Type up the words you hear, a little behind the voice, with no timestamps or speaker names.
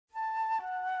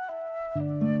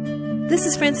This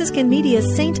is Franciscan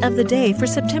Media's Saint of the Day for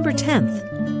September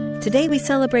 10th. Today we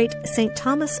celebrate St.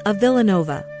 Thomas of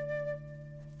Villanova.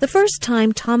 The first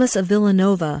time Thomas of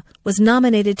Villanova was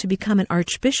nominated to become an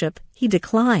archbishop, he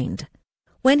declined.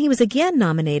 When he was again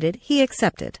nominated, he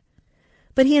accepted.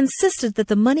 But he insisted that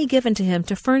the money given to him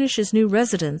to furnish his new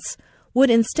residence would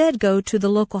instead go to the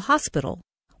local hospital.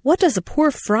 "What does a poor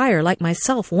friar like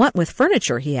myself want with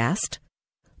furniture?" he asked.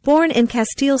 Born in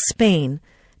Castile, Spain,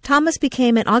 Thomas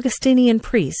became an Augustinian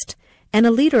priest and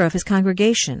a leader of his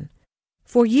congregation.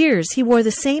 For years he wore the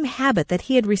same habit that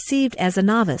he had received as a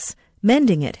novice,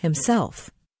 mending it himself.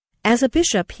 As a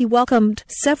bishop, he welcomed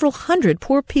several hundred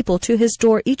poor people to his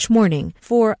door each morning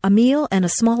for a meal and a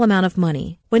small amount of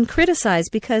money. When criticized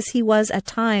because he was at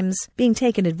times being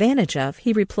taken advantage of,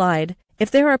 he replied, "If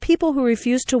there are people who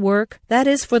refuse to work, that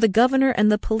is for the governor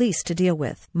and the police to deal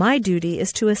with. My duty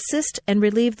is to assist and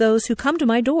relieve those who come to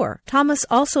my door." Thomas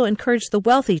also encouraged the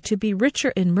wealthy to be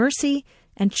richer in mercy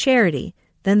and charity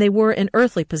than they were in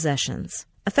earthly possessions.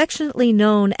 Affectionately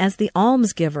known as the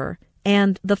almsgiver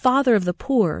and the father of the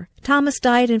poor, Thomas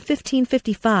died in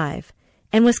 1555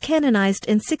 and was canonized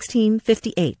in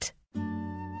 1658.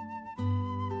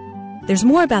 There's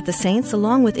more about the saints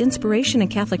along with inspiration and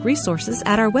Catholic resources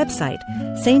at our website,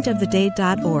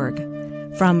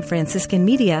 saintoftheday.org. From Franciscan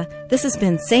Media, this has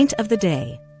been Saint of the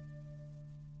Day.